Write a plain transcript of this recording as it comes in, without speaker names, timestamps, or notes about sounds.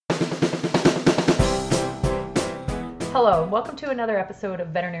Hello, and welcome to another episode of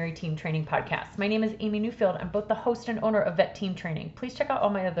Veterinary Team Training Podcast. My name is Amy Newfield. I'm both the host and owner of Vet Team Training. Please check out all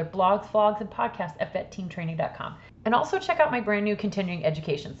my other blogs, vlogs, and podcasts at vetteamtraining.com. And also check out my brand new continuing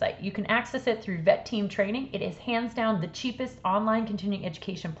education site. You can access it through Vet Team Training. It is hands down the cheapest online continuing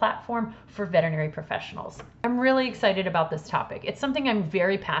education platform for veterinary professionals. I'm really excited about this topic. It's something I'm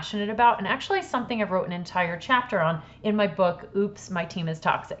very passionate about, and actually something I wrote an entire chapter on in my book, Oops, My Team is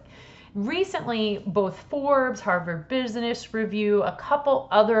Toxic. Recently, both Forbes, Harvard Business Review, a couple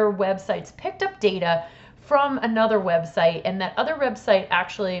other websites picked up data from another website, and that other website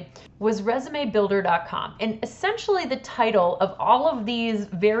actually was resumebuilder.com. And essentially the title of all of these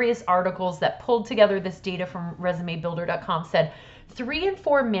various articles that pulled together this data from resumebuilder.com said, 3 in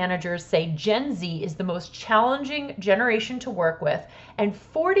 4 managers say Gen Z is the most challenging generation to work with, and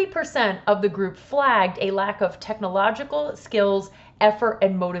 40% of the group flagged a lack of technological skills, effort,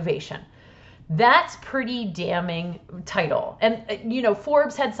 and motivation. That's pretty damning title. And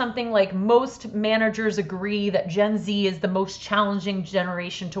Forbes had something like most managers agree that Gen Z is the most challenging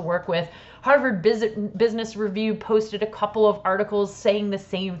generation to work with. Harvard Business Review posted a couple of articles saying the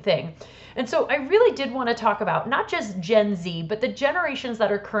same thing. And so I really did want to talk about not just Gen Z, but the generations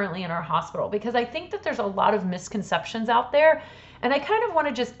that are currently in our hospital, because I think that there's a lot of misconceptions out there. And I kind of want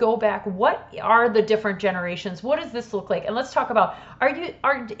to just go back. What are the different generations? What does this look like? And let's talk about,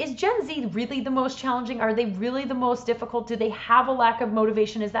 is Gen Z really the most challenging? Are they really the most difficult? Do they have a lack of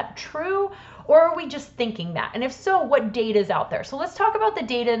motivation? Is that true? Or are we just thinking that? And if so, what data is out there? So let's talk about the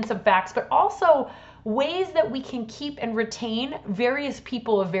data and some facts, but also ways that we can keep and retain various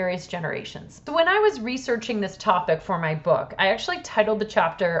people of various generations. So when I was researching this topic for my book, I actually titled the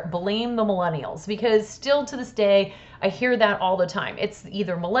chapter Blame the Millennials, because still to this day, I hear that all the time. It's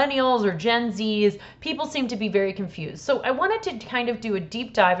either millennials or Gen Zs. People seem to be very confused. So I wanted to kind of do a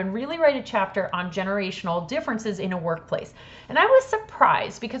deep dive and really write a chapter on generational differences in a workplace. And I was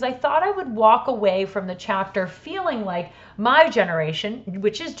surprised because I thought I would walk away from the chapter feeling like my generation,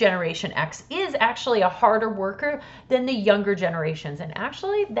 which is Generation X, is actually a harder worker than the younger generations. And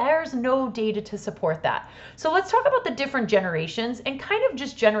actually, there's no data to support that. So let's talk about the different generations and kind of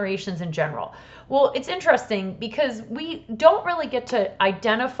just generations in general. Well, it's interesting because we don't really get to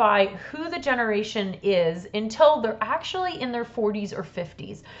identify who the generation is until they're actually in their 40s or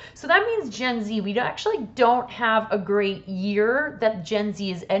 50s. So that means Gen Z, we actually don't have a great year that Gen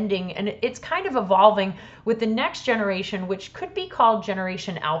Z is ending, and it's kind of evolving with the next generation, which could be called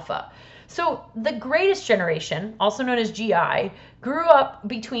Generation Alpha. So the greatest generation, also known as GI, grew up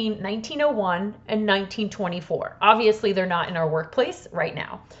between 1901 and 1924. Obviously, they're not in our workplace right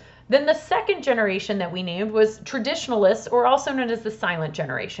now. Then the second generation that we named was traditionalists, or also known as the silent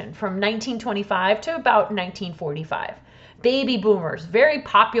generation, from 1925 to about 1945. Baby boomers, very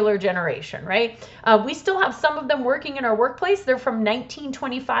popular generation, right? We still have some of them working in our workplace. They're from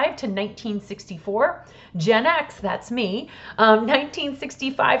 1925 to 1964. Gen X, that's me,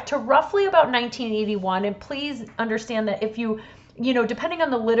 1965 to roughly about 1981. And please understand that if you depending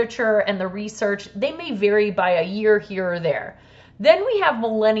on the literature and the research, they may vary by a year here or there. Then we have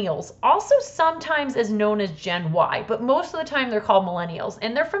millennials, also sometimes as known as Gen Y, but most of the time they're called millennials,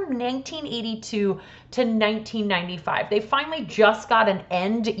 and they're from 1982 to 1995. They finally just got an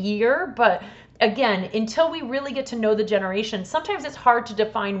end year, but again, until we really get to know the generation, sometimes it's hard to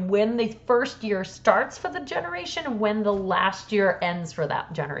define when the first year starts for the generation and when the last year ends for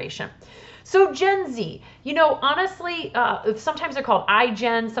that generation. So Gen Z, honestly, sometimes they're called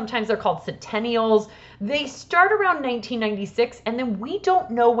iGen, sometimes they're called Centennials. They start around 1996, and then we don't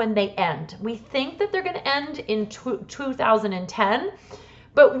know when they end. We think that they're going to end in 2010,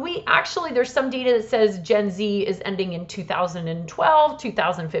 but there's some data that says Gen Z is ending in 2012,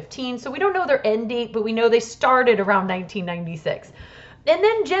 2015. So we don't know their end date, but we know they started around 1996. And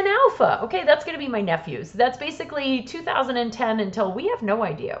then Gen Alpha, okay, that's going to be my nephews. That's basically 2010 until we have no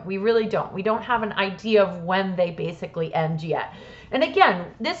idea. We really don't. We don't have an idea of when they basically end yet. And again,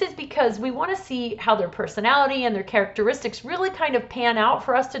 this is because we want to see how their personality and their characteristics really kind of pan out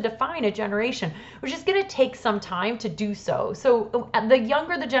for us to define a generation, which is going to take some time to do so. So the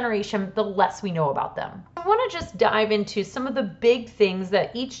younger the generation, the less we know about them. I want to just dive into some of the big things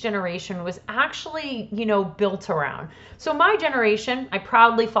that each generation was actually, built around. So my generation, I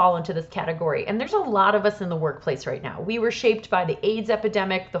proudly fall into this category, and there's a lot of us in the workplace right now. We were shaped by the AIDS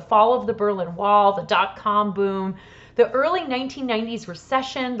epidemic, the fall of the Berlin Wall, the dot-com boom, the early 1990s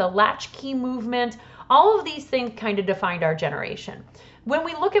recession, the latchkey movement. All of these things kind of defined our generation. When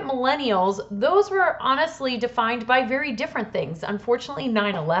we look at millennials, those were honestly defined by very different things. Unfortunately,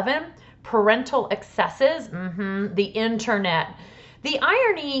 9/11, parental excesses, the internet, The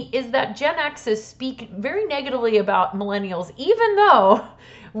irony is that Gen X's speak very negatively about millennials, even though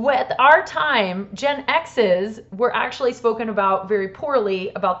with our time, Gen X's were actually spoken about very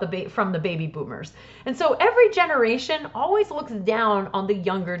poorly about from the baby boomers. And so every generation always looks down on the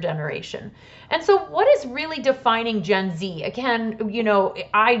younger generation. And so what is really defining Gen Z? Again,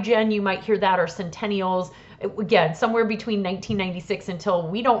 iGen, you might hear that, or Centennials. Again, somewhere between 1996 until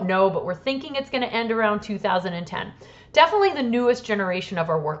we don't know, but we're thinking it's going to end around 2010. Definitely the newest generation of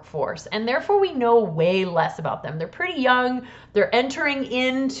our workforce, and therefore we know way less about them. They're pretty young. They're entering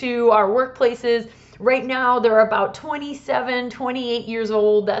into our workplaces. Right now, they're about 27, 28 years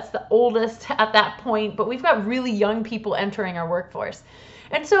old. That's the oldest at that point, but we've got really young people entering our workforce.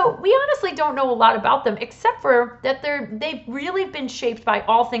 And so we honestly don't know a lot about them, except for that they've really been shaped by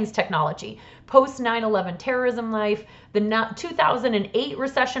all things technology. Post 9/11 terrorism life, the 2008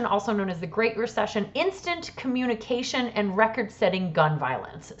 recession, also known as the Great Recession, instant communication, and record-setting gun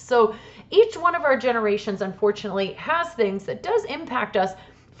violence. So each one of our generations, unfortunately, has things that does impact us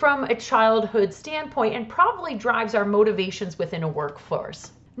from a childhood standpoint and probably drives our motivations within a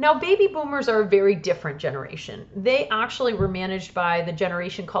workforce. Now, baby boomers are a very different generation. They actually were managed by the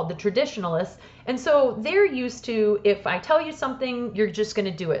generation called the traditionalists. And so they're used to, if I tell you something, you're just going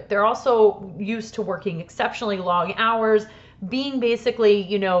to do it. They're also used to working exceptionally long hours, being basically,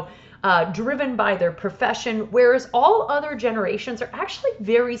 driven by their profession, whereas all other generations are actually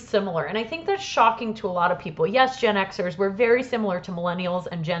very similar. And I think that's shocking to a lot of people. Yes, Gen Xers, we're very similar to millennials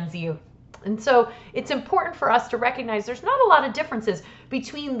and Gen Z. And so it's important for us to recognize there's not a lot of differences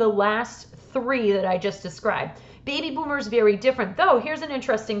between the last three that I just described. Baby boomers, very different. Though, here's an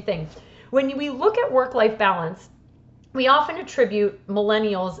interesting thing. When we look at work-life balance, we often attribute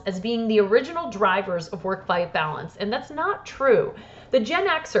millennials as being the original drivers of work-life balance, and that's not true. The Gen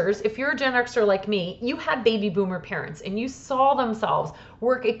Xers, if you're a Gen Xer like me, you had baby boomer parents and you saw themselves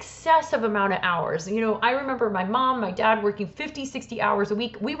work excessive amount of hours. I remember my mom, my dad working 50, 60 hours a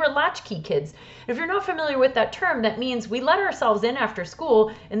week. We were latchkey kids. If you're not familiar with that term, that means we let ourselves in after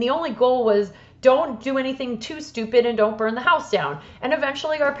school and the only goal was don't do anything too stupid and don't burn the house down. And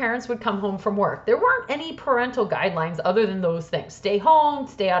eventually our parents would come home from work. There weren't any parental guidelines other than those things. Stay home,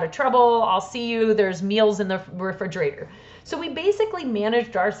 stay out of trouble, I'll see you, there's meals in the refrigerator. So we basically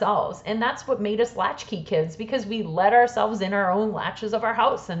managed ourselves, and that's what made us latchkey kids, because we let ourselves in our own latches of our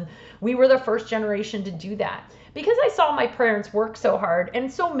house, and we were the first generation to do that. Because I saw my parents work so hard,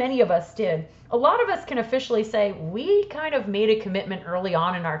 and so many of us did, a lot of us can officially say we kind of made a commitment early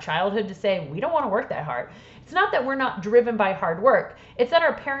on in our childhood to say we don't want to work that hard. It's not that we're not driven by hard work. It's that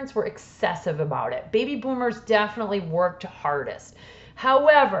our parents were excessive about it. Baby boomers definitely worked hardest.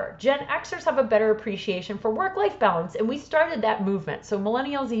 However, Gen Xers have a better appreciation for work-life balance, and we started that movement. So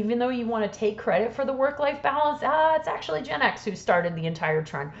millennials, even though you want to take credit for the work-life balance, it's actually Gen X who started the entire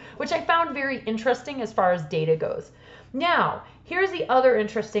trend, which I found very interesting as far as data goes. Now, here's the other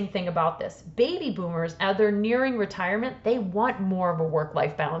interesting thing about this. Baby boomers, as they're nearing retirement, they want more of a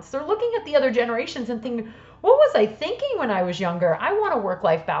work-life balance. They're looking at the other generations and thinking, what was I thinking when I was younger? I want a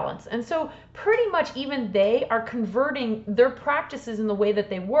work-life balance. And so pretty much even they are converting their practices in the way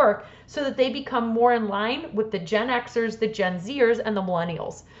that they work so that they become more in line with the Gen Xers, the Gen Zers, and the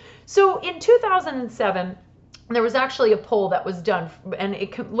millennials. So in 2007, there was actually a poll that was done, and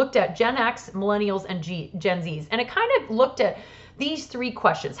it looked at Gen X, millennials, and Gen Zs. And it kind of looked at these three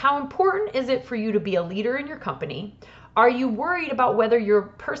questions. How important is it for you to be a leader in your company? Are you worried about whether your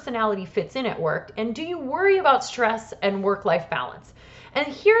personality fits in at work? And do you worry about stress and work-life balance? And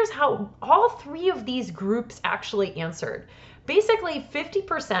here's how all three of these groups actually answered. Basically,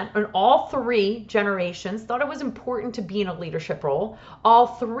 50% on all three generations thought it was important to be in a leadership role. All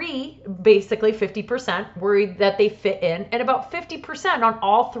three, basically 50%, worried that they fit in, and about 50% on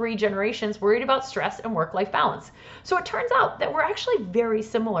all three generations worried about stress and work-life balance. So it turns out that we're actually very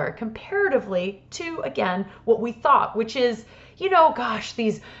similar comparatively to, again, what we thought, which is,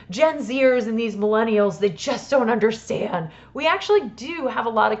 these Gen Zers and these millennials, they just don't understand. We actually do have a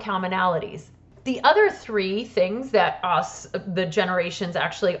lot of commonalities. The other three things that us, the generations,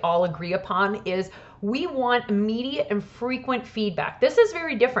 actually all agree upon is we want immediate and frequent feedback. This is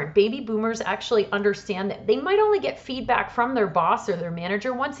very different. Baby boomers actually understand that they might only get feedback from their boss or their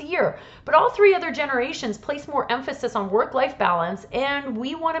manager once a year, but all three other generations place more emphasis on work-life balance, and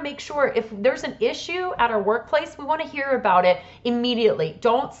we want to make sure if there's an issue at our workplace, we want to hear about it immediately.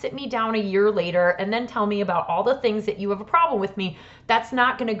 Don't sit me down a year later and then tell me about all the things that you have a problem with me. That's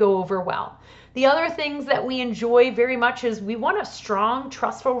not going to go over well. The other things that we enjoy very much is we want a strong,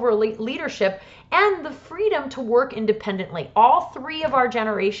 trustful leadership and the freedom to work independently. All three of our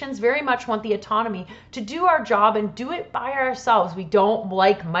generations very much want the autonomy to do our job and do it by ourselves. We don't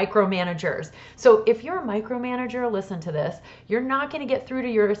like micromanagers. So if you're a micromanager, listen to this. You're not going to get through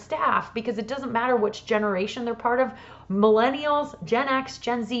to your staff because it doesn't matter which generation they're part of. Millennials, Gen X,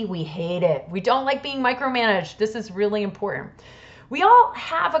 Gen Z, we hate it. We don't like being micromanaged. This is really important. We all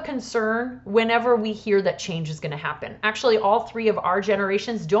have a concern whenever we hear that change is going to happen. Actually, all three of our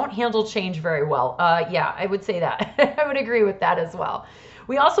generations don't handle change very well. Yeah, I would say that. I would agree with that as well.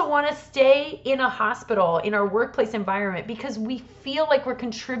 We also want to stay in a hospital, in our workplace environment, because we feel like we're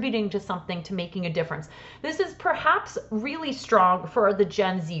contributing to something, to making a difference. This is perhaps really strong for the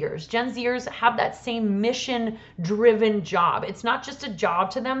Gen Zers. Gen Zers have that same mission-driven job. It's not just a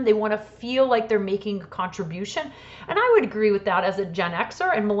job to them. They want to feel like they're making a contribution. And I would agree with that as a Gen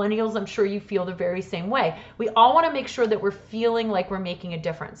Xer, and millennials, I'm sure you feel the very same way. We all want to make sure that we're feeling like we're making a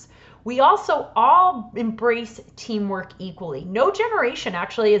difference. We also all embrace teamwork equally. No generation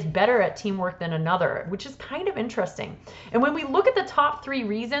actually is better at teamwork than another, which is kind of interesting. And when we look at the top 3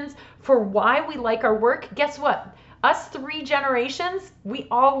 reasons for why we like our work, guess what? Us 3 generations, we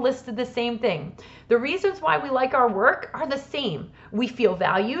all listed the same thing. The reasons why we like our work are the same. We feel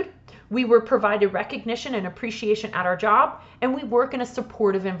valued, we were provided recognition and appreciation at our job, and we work in a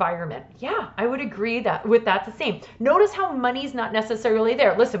supportive environment. Yeah, I would agree with that the same. Notice how money's not necessarily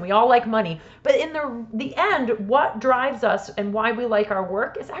there. Listen, we all like money, but in the end, what drives us and why we like our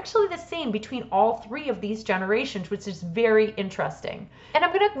work is actually the same between all 3 of these generations, which is very interesting. And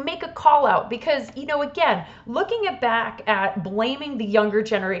I'm gonna make a call out because, again, looking back at blaming the younger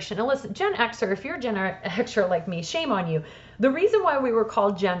generation, and listen, Gen Xer, if you're Gen Xer like me, shame on you. The reason why we were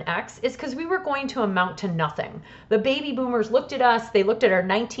called Gen X is because we were going to amount to nothing. The baby boomers looked at us, they looked at our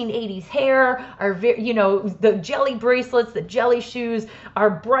 1980s hair, our, the jelly bracelets, the jelly shoes,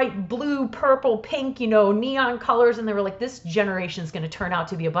 our bright blue, purple, pink, neon colors, and they were like, this generation is going to turn out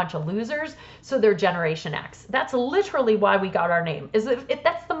to be a bunch of losers, so they're Generation X. That's literally why we got our name.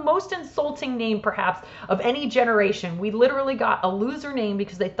 That's the most insulting name, perhaps, of any generation. We literally got a loser name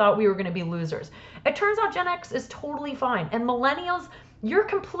because they thought we were going to be losers. It turns out Gen X is totally fine. And millennials, you're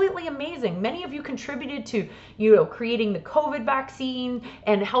completely amazing. Many of you contributed to, creating the COVID vaccine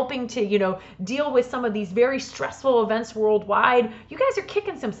and helping to, deal with some of these very stressful events worldwide. You guys are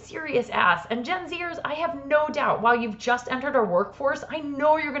kicking some serious ass. And Gen Zers, I have no doubt, while you've just entered our workforce, I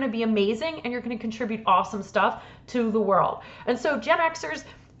know you're going to be amazing and you're going to contribute awesome stuff to the world. And so Gen Xers,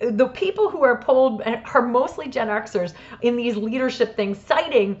 the people who are polled are mostly Gen Xers in these leadership things,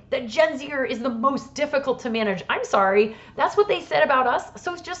 citing that Gen Zer is the most difficult to manage. I'm sorry, that's what they said about us,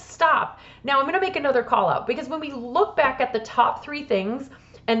 so just stop. Now I'm going to make another call out, because when we look back at the top 3 things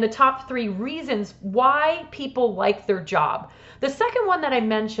and the top 3 reasons why people like their job, the second one that I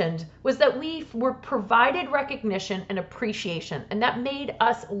mentioned was that we were provided recognition and appreciation, and that made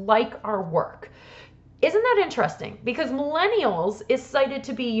us like our work. Isn't that interesting? Because millennials is cited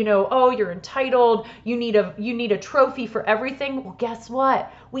to be, oh, you're entitled, you need a trophy for everything. Well, guess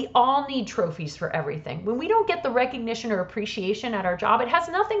what? We all need trophies for everything. When we don't get the recognition or appreciation at our job, it has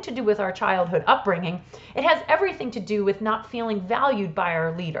nothing to do with our childhood upbringing. It has everything to do with not feeling valued by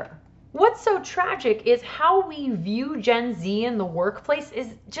our leader. What's so tragic is how we view Gen Z in the workplace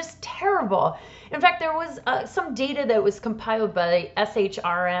is just terrible. In fact, there was some data that was compiled by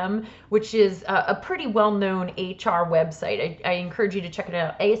SHRM, which is a pretty well-known HR website. I encourage you to check it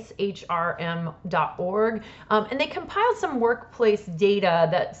out, shrm.org. And they compiled some workplace data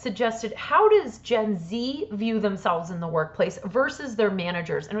that suggested how does Gen Z view themselves in the workplace versus their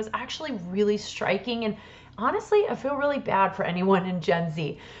managers. And it was actually really striking. And honestly, I feel really bad for anyone in Gen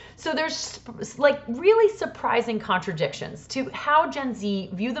Z. So there's really surprising contradictions to how Gen Z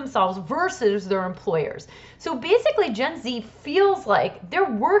view themselves versus their employers. So basically Gen Z feels like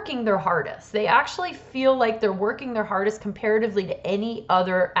they're working their hardest. They actually feel like they're working their hardest comparatively to any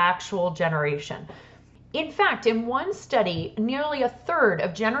other actual generation. In fact, in one study, nearly a third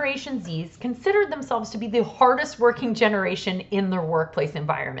of Generation Zs considered themselves to be the hardest working generation in their workplace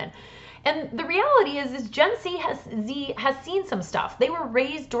environment. And the reality is Gen Z has seen some stuff. They were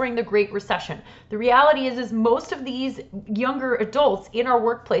raised during the Great Recession. The reality is most of these younger adults in our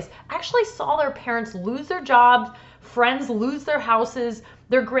workplace actually saw their parents lose their jobs, friends lose their houses,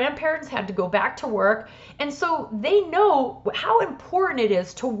 their grandparents had to go back to work. And so they know how important it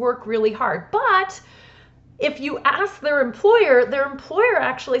is to work really hard. But if you ask their employer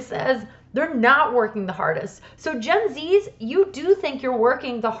actually says, They're not working the hardest. So Gen Zs, you do think you're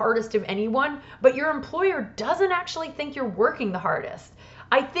working the hardest of anyone, but your employer doesn't actually think you're working the hardest.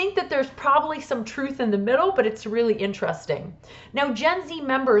 I think that there's probably some truth in the middle, but it's really interesting. Now, Gen Z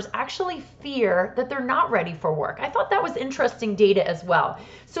members actually fear that they're not ready for work. I thought that was interesting data as well.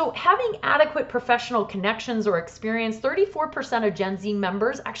 So having adequate professional connections or experience, 34% of Gen Z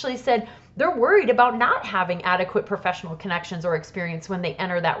members actually said they're worried about not having adequate professional connections or experience when they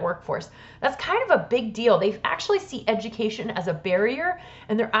enter that workforce. That's kind of a big deal. They actually see education as a barrier,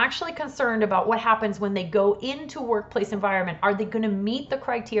 and they're actually concerned about what happens when they go into a workplace environment. Are they going to meet the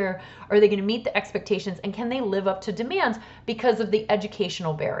criteria? Are they going to meet the expectations? And can they live up to demands because of the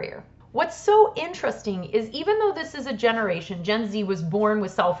educational barrier? What's so interesting is even though this is a generation, Gen Z was born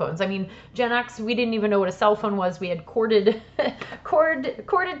with cell phones. I mean, Gen X, we didn't even know what a cell phone was. We had corded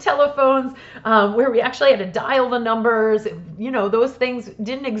telephones where we actually had to dial the numbers. You know, those things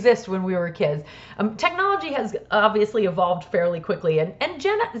didn't exist when we were kids. Technology has obviously evolved fairly quickly. And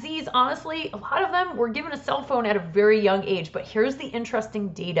Gen Zs, honestly, a lot of them were given a cell phone at a very young age. But here's the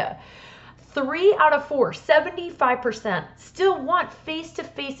interesting data. 3 out of 4, 75%, still want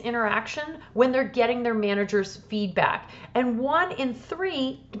face-to-face interaction when they're getting their manager's feedback. And 1 in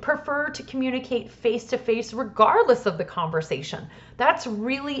 3 prefer to communicate face-to-face regardless of the conversation. That's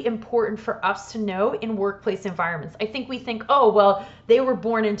really important for us to know in workplace environments. I think we think, oh, well, they were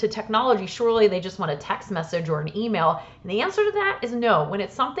born into technology. Surely they just want a text message or an email. And the answer to that is no. When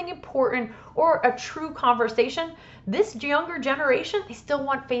it's something important or a true conversation, this younger generation, they still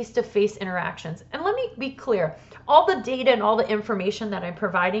want face-to-face interactions. And let me be clear, all the data and all the information that I'm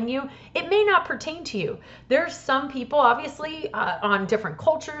providing you, it may not pertain to you. There's some people, obviously, on different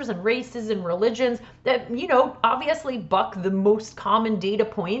cultures and races and religions that, you know, obviously buck the most common data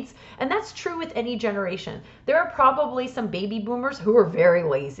points. And that's true with any generation. There are probably some baby boomers who are very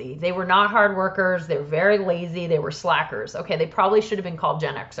lazy. They were not hard workers. They were very lazy. They were slackers. Okay, they probably should have been called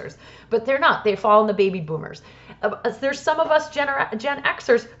Gen Xers, but they're not. They fall in the baby boomers. There's some of us Gen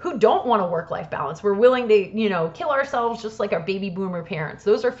Xers who don't want a work-life balance. We're willing to, you know, kill ourselves just like our baby boomer parents.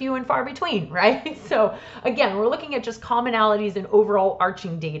 Those are few and far between, right? So again, we're looking at just commonalities and overall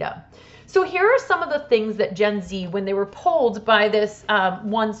arching data. So here are some of the things that Gen Z, when they were polled by this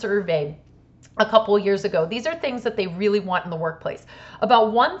one survey a couple of years ago, these are things that they really want in the workplace.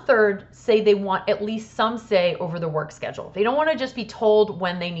 About 1/3 say they want at least some say over the work schedule. They don't want to just be told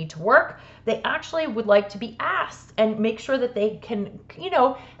when they need to work. They actually would like to be asked and make sure that they can, you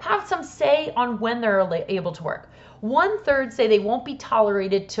know, have some say on when they're able to work. 1/3 say they won't tolerate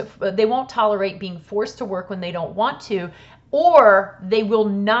being forced to work when they don't want to, or they will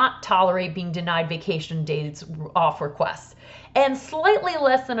not tolerate being denied vacation days off requests. And slightly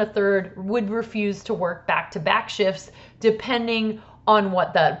less than 1/3 would refuse to work back-to-back shifts, depending on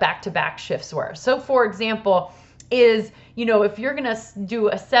what the back-to-back shifts were. So for example, is, you know, if you're going to do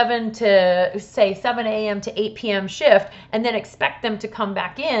a 7 a.m. to 8 p.m. shift and then expect them to come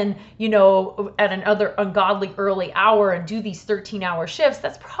back in, you know, at another ungodly early hour and do these 13-hour shifts,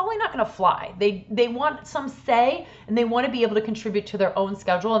 that's probably not going to fly. They want some say, and they want to be able to contribute to their own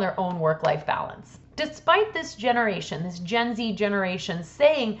schedule and their own work-life balance. Despite this generation, this Gen Z generation,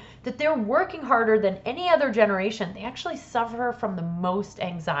 saying that they're working harder than any other generation, they actually suffer from the most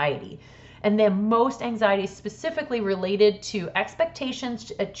anxiety. And the most anxiety is specifically related to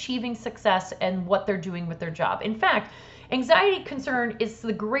expectations, achieving success, and what they're doing with their job. In fact, anxiety concern is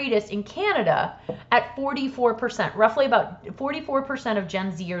the greatest in Canada at 44%. Roughly about 44% of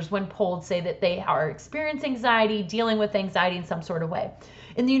Gen Zers, when polled, say that they are experiencing anxiety, dealing with anxiety in some sort of way.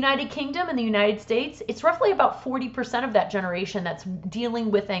 In the United Kingdom and the United States, it's roughly about 40% of that generation that's dealing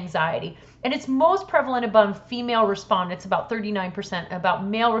with anxiety. And it's most prevalent among female respondents, about 39%. About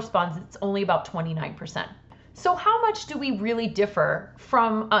male respondents, it's only about 29%. So how much do we really differ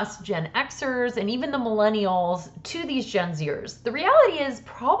from us Gen Xers and even the millennials to these Gen Zers? The reality is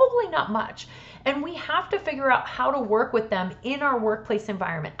probably not much. And we have to figure out how to work with them in our workplace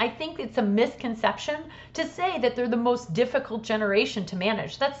environment. I think it's a misconception to say that they're the most difficult generation to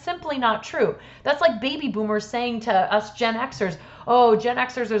manage. That's simply not true. That's like baby boomers saying to us Gen Xers, oh, Gen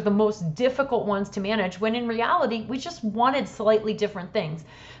Xers are the most difficult ones to manage, when in reality, we just wanted slightly different things.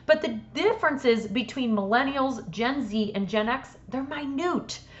 But the differences between millennials, Gen Z, and Gen X, they're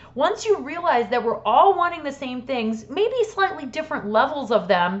minute. Once you realize that we're all wanting the same things, maybe slightly different levels of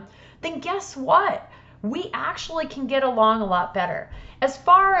them, then guess what? We actually can get along a lot better. As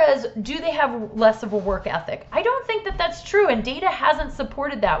far as do they have less of a work ethic, I don't think that that's true, and data hasn't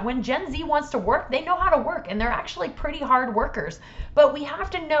supported that. When Gen Z wants to work, they know how to work, and they're actually pretty hard workers. But we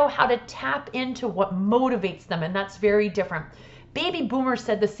have to know how to tap into what motivates them, and that's very different. Baby boomers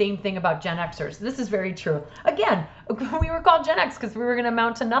said the same thing about Gen Xers. This is very true. Again, we were called Gen X because we were going to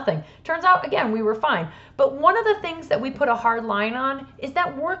amount to nothing. Turns out, again, we were fine. But one of the things that we put a hard line on is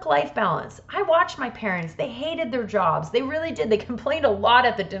that work-life balance. I watched my parents. They hated their jobs. They really did. They complained a lot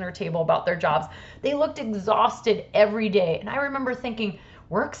at the dinner table about their jobs. They looked exhausted every day. And I remember thinking,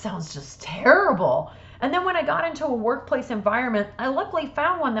 work sounds just terrible. And then when I got into a workplace environment, I luckily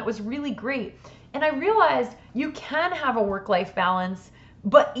found one that was really great. And I realized you can have a work-life balance,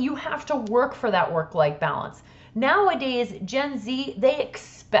 but you have to work for that work-life balance. Nowadays, Gen Z, they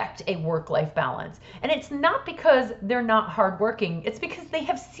expect a work-life balance. And it's not because they're not hardworking, it's because they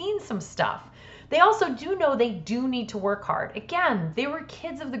have seen some stuff. They also do know they do need to work hard. Again, they were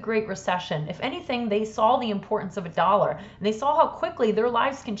kids of the Great Recession. If anything, they saw the importance of a dollar, and they saw how quickly their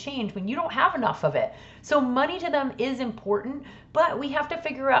lives can change when you don't have enough of it. So money to them is important, but we have to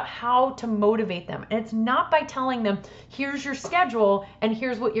figure out how to motivate them. And it's not by telling them, here's your schedule and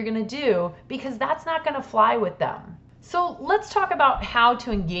here's what you're gonna do, because that's not gonna fly with them. So let's talk about how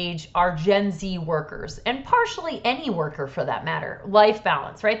to engage our Gen Z workers, and partially any worker for that matter. Life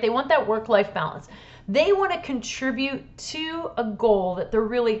balance, right? They want that work-life balance. They want to contribute to a goal that they're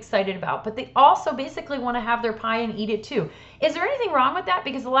really excited about, but they also basically want to have their pie and eat it too. Is there anything wrong with that?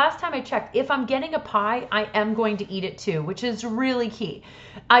 Because the last time I checked, if I'm getting a pie, I am going to eat it too, which is really key.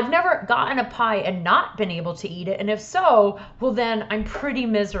 I've never gotten a pie and not been able to eat it, and if so, well then I'm pretty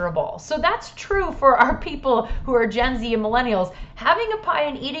miserable. So that's true for our people who are Gen Z and millennials. Having a pie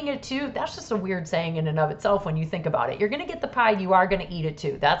and eating it too, that's just a weird saying in and of itself when you think about it. You're gonna get the pie, you are gonna eat it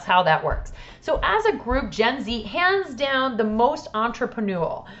too. That's how that works. So as a group, Gen Z, hands down the most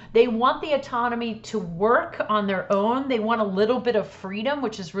entrepreneurial. They want the autonomy to work on their own. They want a little bit of freedom,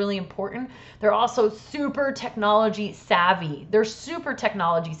 which is really important. They're also super technology savvy. They're super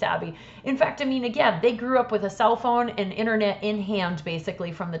technology savvy. In fact, I mean, again, they grew up with a cell phone and internet in hand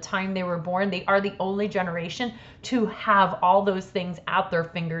basically from the time they were born. They are the only generation to have all those things at their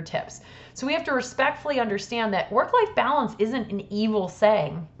fingertips. So we have to respectfully understand that work-life balance isn't an evil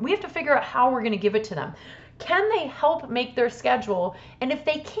saying. We have to figure out how we're going to give it to them. Can they help make their schedule? And if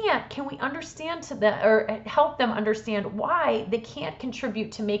they can't, can we understand to them or help them understand why they can't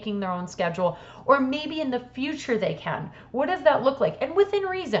contribute to making their own schedule? Or maybe in the future they can. What does that look like? And within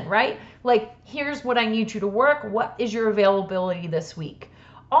reason, right? Like, here's what I need you to work. What is your availability this week?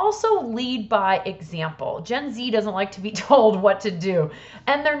 Also lead by example. Gen Z doesn't like to be told what to do,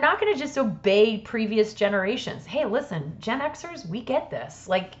 and they're not going to just obey previous generations. Hey, listen, Gen Xers, we get this.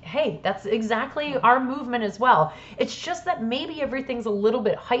 Like, hey, that's exactly our movement as well. It's just that maybe everything's a little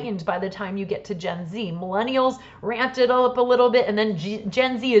bit heightened by the time you get to Gen Z. Millennials ramped it up a little bit, and then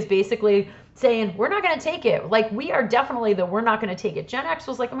Gen Z is basically saying, we're not going to take it. Like, we are definitely the we're not going to take it. Gen X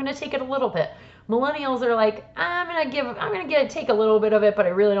was like, I'm going to take it a little bit. Millennials are like, I'm gonna take a little bit of it, but I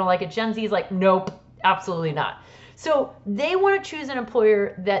really don't like it. Gen Z is like, nope, absolutely not. So they want to choose an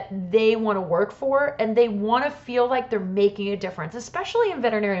employer that they want to work for, and they want to feel like they're making a difference, especially in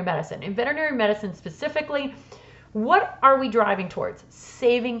veterinary medicine. In veterinary medicine specifically, what are we driving towards?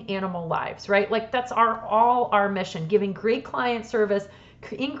 Saving animal lives, right? Like, that's all our mission, giving great client service,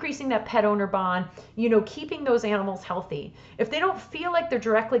 increasing that pet owner bond, keeping those animals healthy. If they don't feel like they're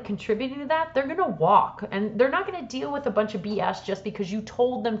directly contributing to that, they're going to walk, and they're not going to deal with a bunch of BS just because you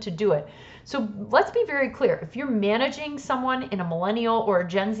told them to do it. So let's be very clear. If you're managing someone in a millennial or a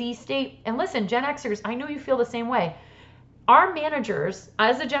Gen Z state, and listen, Gen Xers, I know you feel the same way. Our managers,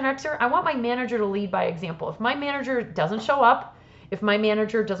 as a Gen Xer, I want my manager to lead by example. If my manager doesn't show up, if my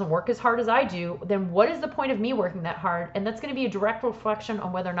manager doesn't work as hard as I do, then what is the point of me working that hard? And that's going to be a direct reflection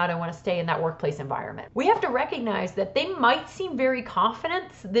on whether or not I want to stay in that workplace environment. We have to recognize that they might seem very confident,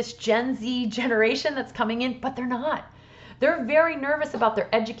 this Gen Z generation that's coming in, but they're not. They're very nervous about their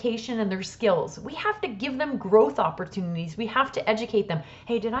education and their skills. We have to give them growth opportunities. We have to educate them.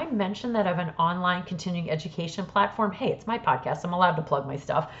 Hey, did I mention that I have an online continuing education platform? Hey, it's my podcast. I'm allowed to plug my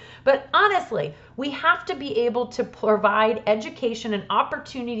stuff. But honestly, we have to be able to provide education and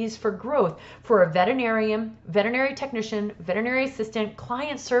opportunities for growth for a veterinarian, veterinary technician, veterinary assistant,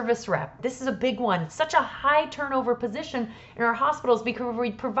 client service rep. This is a big one. It's such a high turnover position in our hospitals because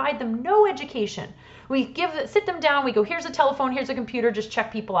we provide them no education. We sit them down, we go, here's a telephone, here's a computer, just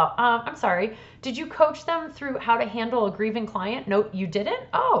check people out. I'm sorry, did you coach them through how to handle a grieving client? No, you didn't?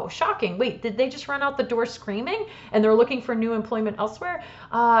 Oh, shocking. Wait, did they just run out the door screaming and they're looking for new employment elsewhere?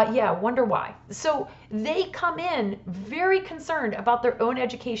 Yeah, wonder why. So they come in very concerned about their own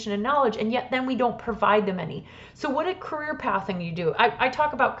education and knowledge, and yet then we don't provide them any. So what did career pathing you do? I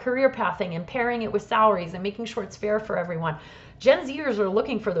talk about career pathing and pairing it with salaries and making sure it's fair for everyone. Gen Zers are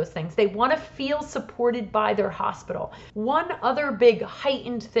looking for those things. They want to feel supported by their hospital. One other big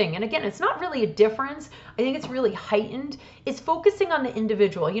heightened thing, and again, it's not really a difference, I think it's really heightened, is focusing on the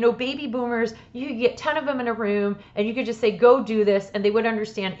individual. You know, baby boomers, you could get 10 of them in a room and you could just say, go do this, and they would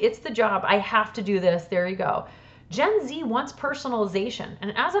understand it's the job, I have to do this, there you go. Gen Z wants personalization.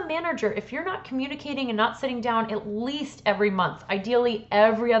 And as a manager, if you're not communicating and not sitting down at least every month, ideally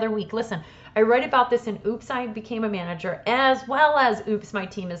every other week, listen, I write about this in Oops, I Became a Manager, as well as Oops, My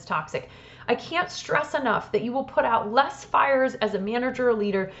Team is Toxic. I can't stress enough that you will put out less fires as a manager or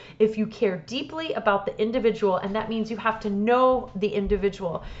leader if you care deeply about the individual, and that means you have to know the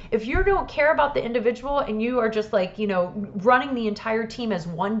individual. If you don't care about the individual and you are just like, you know, running the entire team as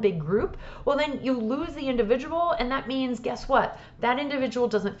one big group, well then you lose the individual, and that means, guess what? That individual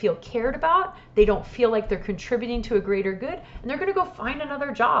doesn't feel cared about, they don't feel like they're contributing to a greater good, and they're gonna go find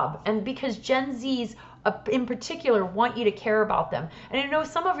another job. And because Gen Zs in particular want you to care about them. And I know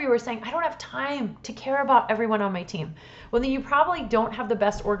some of you are saying, I don't have time to care about everyone on my team. Well, then you probably don't have the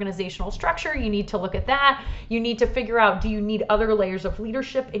best organizational structure. You need to look at that. You need to figure out, do you need other layers of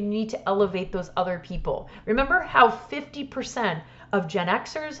leadership, and you need to elevate those other people. Remember how 50% of Gen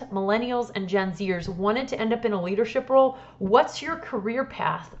Xers, Millennials, and Gen Zers wanted to end up in a leadership role? What's your career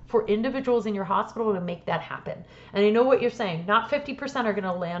path for individuals in your hospital to make that happen? And I know what you're saying, not 50% are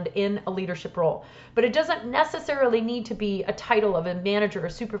gonna land in a leadership role, but it doesn't necessarily need to be a title of a manager or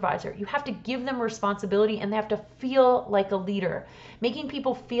supervisor. You have to give them responsibility, and they have to feel like a leader. Making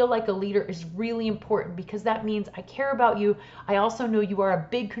people feel like a leader is really important, because that means I care about you. I also know you are a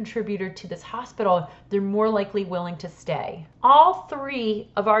big contributor to this hospital. They're more likely willing to stay. All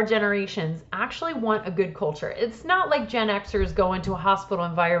three of our generations actually want a good culture. It's not like Gen Xers go into a hospital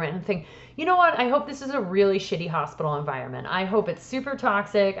environment and think, you know what, I hope this is a really shitty hospital environment. I hope it's super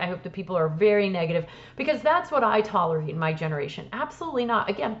toxic. I hope the people are very negative, because that's what I tolerate in my generation. Absolutely not.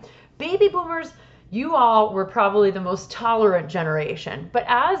 Again, baby boomers, you all were probably the most tolerant generation. But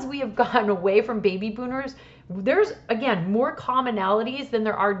as we have gotten away from baby boomers, there's, again, more commonalities than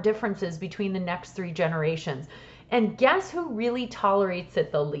there are differences between the next three generations. And guess who really tolerates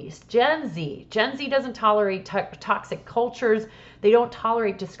it the least? Gen Z. Gen Z doesn't tolerate toxic cultures. They don't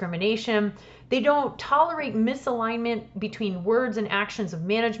tolerate discrimination. They don't tolerate misalignment between words and actions of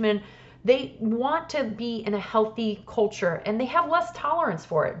management. They want to be in a healthy culture, and they have less tolerance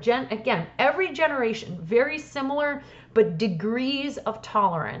for it. Again, every generation, very similar, but degrees of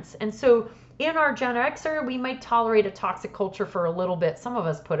tolerance. And so in our Gen Xer, we might tolerate a toxic culture for a little bit. Some of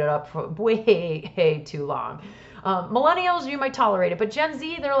us put it up for way too long. Millennials, you might tolerate it, but Gen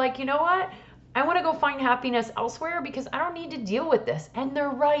Z, they're like, you know what? I want to go find happiness elsewhere because I don't need to deal with this. And they're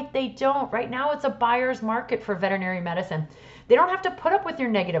right, they don't. Right now, it's a buyer's market for veterinary medicine. They don't have to put up with your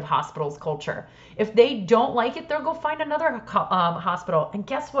negative hospitals culture. If they don't like it, they'll go find another hospital. And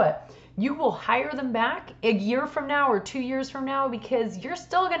guess what? You will hire them back a year from now or 2 years from now, because you're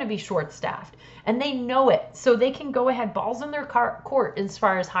still going to be short-staffed. And they know it. So they can go ahead, balls in their court as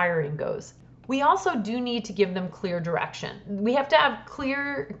far as hiring goes. We also do need to give them clear direction. We have to have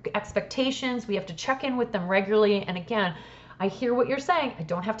clear expectations. We have to check in with them regularly. And again, I hear what you're saying. I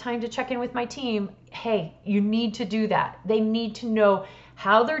don't have time to check in with my team. Hey, you need to do that. They need to know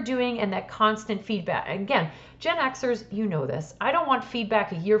how they're doing and that constant feedback. Again, Gen Xers, you know this. I don't want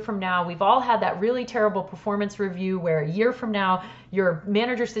feedback a year from now. We've all had that really terrible performance review where a year from now, your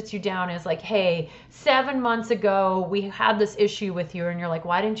manager sits you down and is like, hey, 7 months ago, we had this issue with you. And you're like,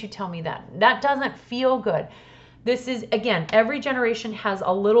 why didn't you tell me that? That doesn't feel good. This is, again, every generation has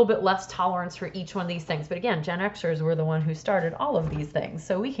a little bit less tolerance for each one of these things. But again, Gen Xers were the one who started all of these things.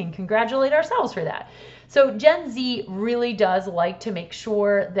 So we can congratulate ourselves for that. So Gen Z really does like to make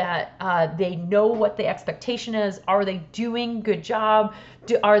sure that they know what the expectation is. Are they doing a good job?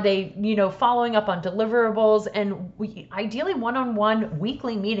 Are they, following up on deliverables? And ideally one-on-one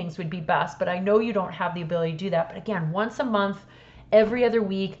weekly meetings would be best. But I know you don't have the ability to do that. But again, once a month, every other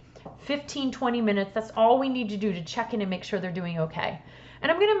week, 15, 20 minutes, that's all we need to do to check in and make sure they're doing okay.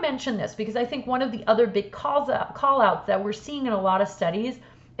 And I'm going to mention this because I think one of the other big call outs that we're seeing in a lot of studies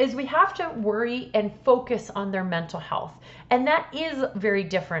is we have to worry and focus on their mental health. And that is very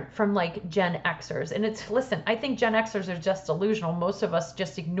different from like Gen Xers. And listen, I think Gen Xers are just delusional. Most of us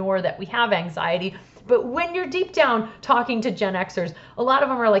just ignore that we have anxiety. But when you're deep down talking to Gen Xers, a lot of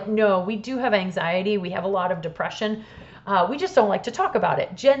them are like, no, we do have anxiety. We have a lot of depression. We just don't like to talk about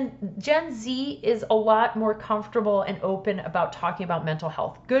it. Gen Z is a lot more comfortable and open about talking about mental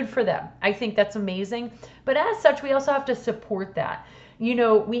health. Good for them. I think that's amazing. But as such, we also have to support that.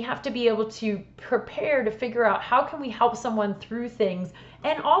 we have to be able to prepare to figure out how can we help someone through things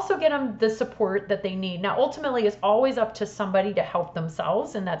and also get them the support that they need. Now, ultimately, it's always up to somebody to help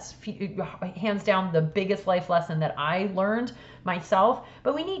themselves, and that's hands down the biggest life lesson that I learned myself.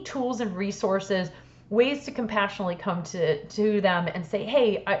 But we need tools and resources, ways to compassionately come to them and say,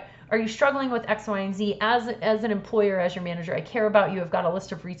 hey, are you struggling with X, Y, and Z? As an employer, as your manager, I care about you. I've got a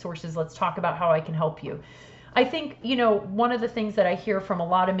list of resources. Let's talk about how I can help you. I think, one of the things that I hear from a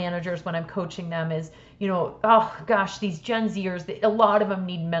lot of managers when I'm coaching them is, oh gosh, these Gen Zers, a lot of them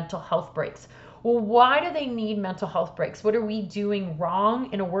need mental health breaks. Well, why do they need mental health breaks? What are we doing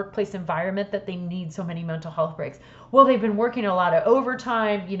wrong in a workplace environment that they need so many mental health breaks? Well, they've been working a lot of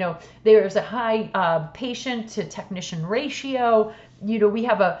overtime. There's a high patient to technician ratio. We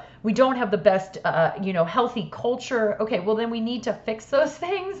don't have the best, healthy culture. Okay, well then we need to fix those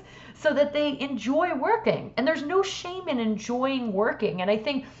things so that they enjoy working. And there's no shame in enjoying working. And I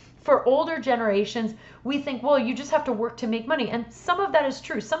think for older generations, we think, well, you just have to work to make money. And some of that is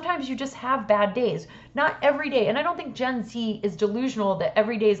true. Sometimes you just have bad days. Not every day. And I don't think Gen Z is delusional that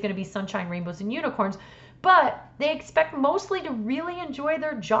every day is going to be sunshine, rainbows, and unicorns. But they expect mostly to really enjoy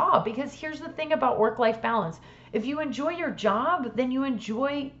their job. Because here's the thing about work-life balance. If you enjoy your job, then you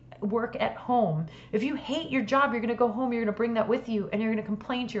enjoy work at home. If you hate your job, you're going to go home, you're going to bring that with you, and you're going to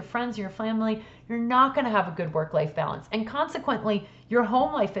complain to your friends and your family. You're not going to have a good work-life balance. And consequently, your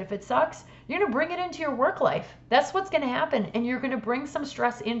home life, if it sucks, you're going to bring it into your work life. That's what's going to happen. And you're going to bring some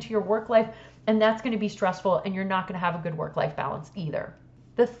stress into your work life, and that's going to be stressful, and you're not going to have a good work-life balance either.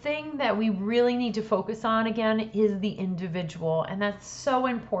 The thing that we really need to focus on, again, is the individual, and that's so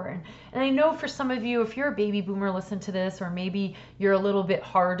important. And I know for some of you, if you're a baby boomer, listen to this, or maybe you're a little bit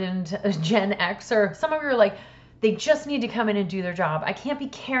hardened Gen X, or some of you are like, they just need to come in and do their job. I can't be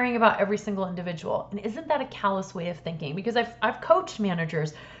caring about every single individual. And isn't that a callous way of thinking? Because I've coached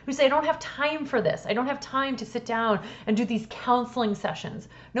managers who say, I don't have time for this. I don't have time to sit down and do these counseling sessions.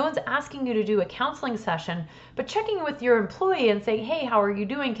 No one's asking you to do a counseling session, but checking with your employee and saying, hey, how are you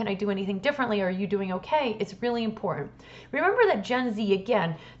doing? Can I do anything differently? Are you doing okay? It's really important. Remember that Gen Z,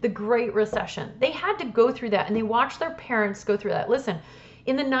 again, the Great Recession, they had to go through that, and they watched their parents go through that. Listen,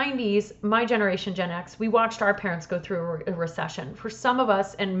 in the 90s, my generation, Gen X, we watched our parents go through a recession. For some of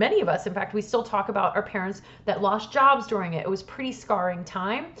us, and many of us, in fact, we still talk about our parents that lost jobs during it. It was pretty scarring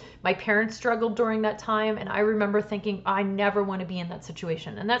time. My parents struggled during that time, and I remember thinking, I never want to be in that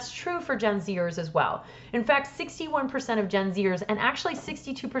situation. And that's true for Gen Zers as well. In fact, 61% of Gen Zers and actually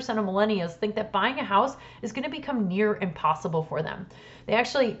 62% of millennials think that buying a house is going to become near impossible for them. They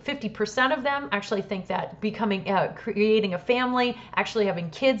actually, 50% of them actually think that creating a family, actually having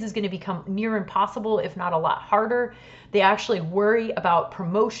kids is going to become near impossible, if not a lot harder. They actually worry about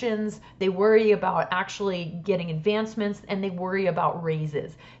promotions. They worry about actually getting advancements, and they worry about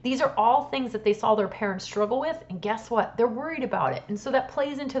raises. These are all things that they saw their parents struggle with, and guess what? They're worried about it. And so that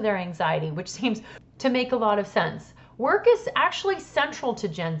plays into their anxiety, which seems to make a lot of sense. Work is actually central to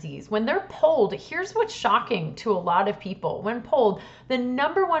Gen Zs. When they're polled, here's what's shocking to a lot of people. When polled, the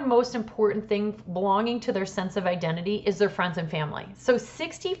number one most important thing belonging to their sense of identity is their friends and family. So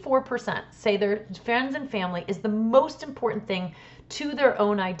 64% say their friends and family is the most important thing to their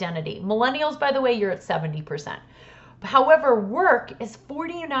own identity. Millennials, by the way, you're at 70%. However, work is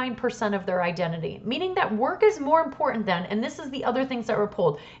 49% of their identity, meaning that work is more important than, and this is the other things that were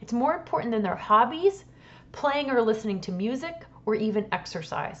polled, it's more important than their hobbies, playing or listening to music, or even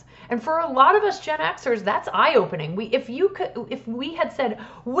exercise. And for a lot of us Gen Xers, that's eye-opening. If we had said,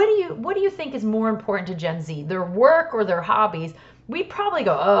 what do you think is more important to Gen Z, their work or their hobbies? We'd probably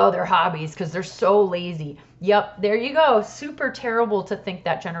go, oh, their hobbies, because they're so lazy. Yep, there you go. Super terrible to think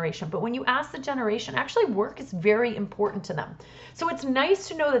that generation. But when you ask the generation, actually work is very important to them. So it's nice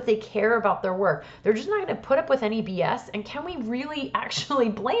to know that they care about their work. They're just not going to put up with any BS. And can we really actually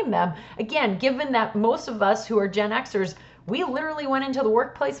blame them? Again, given that most of us who are Gen Xers, we literally went into the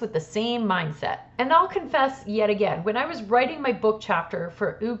workplace with the same mindset. And I'll confess yet again, when I was writing my book chapter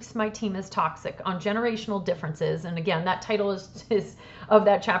for Oops, My Team is Toxic on generational differences, and again, that title of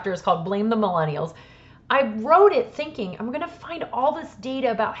that chapter is called Blame the Millennials. I wrote it thinking I'm going to find all this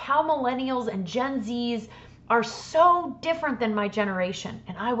data about how millennials and Gen Zs are so different than my generation.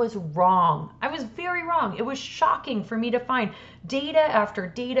 And I was wrong. I was very wrong. It was shocking for me to find data after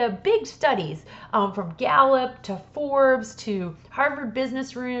data, big studies from Gallup to Forbes to Harvard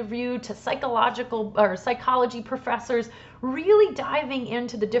Business Review to psychology professors really diving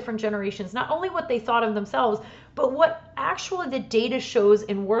into the different generations, not only what they thought of themselves, but what actually the data shows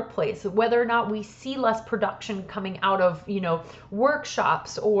in workplace, whether or not we see less production coming out of,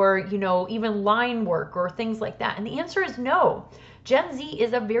 workshops or, even line work or things like that. And the answer is no. Gen Z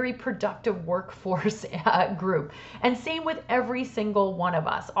is a very productive workforce group. And same with every single one of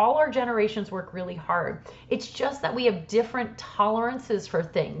us. All our generations work really hard. It's just that we have different tolerances for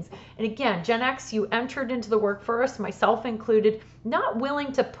things. And again, Gen X, you entered into the workforce, myself included, not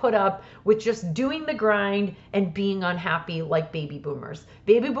willing to put up with just doing the grind and being unhappy like baby boomers.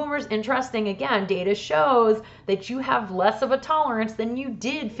 Baby boomers, interesting, again, data shows that you have less of a tolerance than you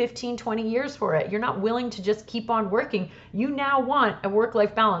did 15, 20 years for it. You're not willing to just keep on working. You now want a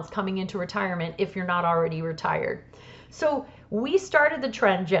work-life balance coming into retirement if you're not already retired. So we started the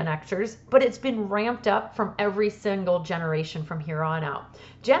trend, Gen Xers, but it's been ramped up from every single generation from here on out.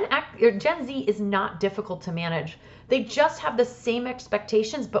 Gen Z is not difficult to manage. They just have the same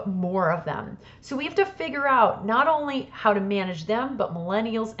expectations, but more of them. So we have to figure out not only how to manage them, but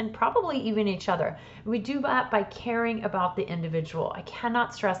millennials and probably even each other. We do that by caring about the individual. I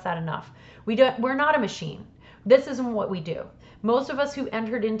cannot stress that enough. We're not a machine. This isn't what we do. Most of us who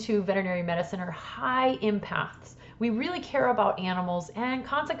entered into veterinary medicine are high empaths. We really care about animals, and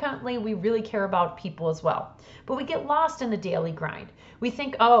consequently, we really care about people as well. But we get lost in the daily grind. We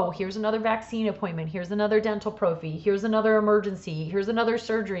think, oh, here's another vaccine appointment, here's another dental prophy, here's another emergency, here's another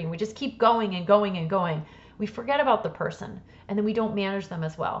surgery, and we just keep going and going and going. We forget about the person, and then we don't manage them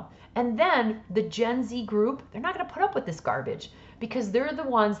as well. And then the Gen Z group, they're not going to put up with this garbage because they're the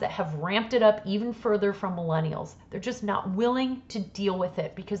ones that have ramped it up even further from millennials. They're just not willing to deal with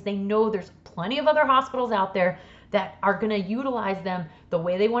it because they know there's plenty of other hospitals out there that are going to utilize them the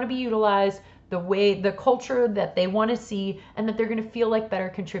way they want to be utilized, the culture that they want to see, and that they're going to feel like better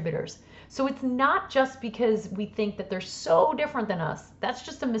contributors. So it's not just because we think that they're so different than us. That's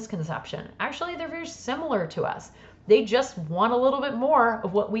just a misconception. Actually, they're very similar to us. They just want a little bit more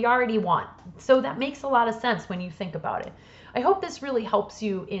of what we already want. So that makes a lot of sense when you think about it. I hope this really helps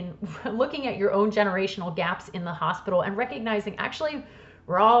you in looking at your own generational gaps in the hospital and recognizing actually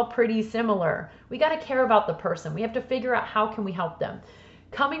we're all pretty similar. We got to care about the person. We have to figure out how can we help them.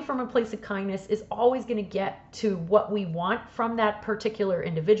 Coming from a place of kindness is always going to get to what we want from that particular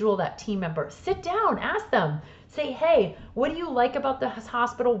individual, that team member. Sit down, ask them. Say, hey, what do you like about this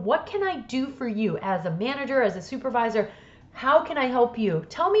hospital? What can I do for you as a manager, as a supervisor? How can I help you?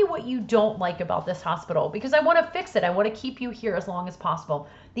 Tell me what you don't like about this hospital because I want to fix it. I want to keep you here as long as possible.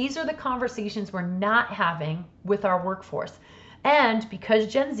 These are the conversations we're not having with our workforce. And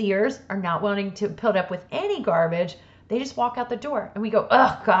because Gen Zers are not wanting to put up with any garbage, they just walk out the door. And we go,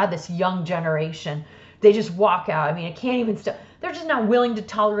 oh God, this young generation. They just walk out. I mean, I can't even they're just not willing to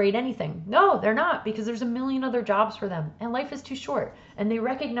tolerate anything. No, they're not, because there's a million other jobs for them. And life is too short. And they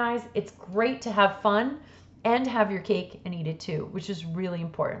recognize it's great to have fun and have your cake and eat it too, which is really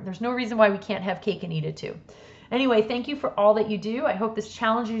important. There's no reason why we can't have cake and eat it too. Anyway, thank you for all that you do. I hope this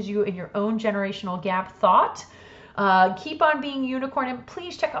challenges you in your own generational gap thought. Keep on being a unicorn, and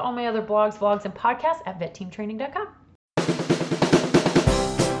please check out all my other blogs, vlogs, and podcasts at vetteamtraining.com.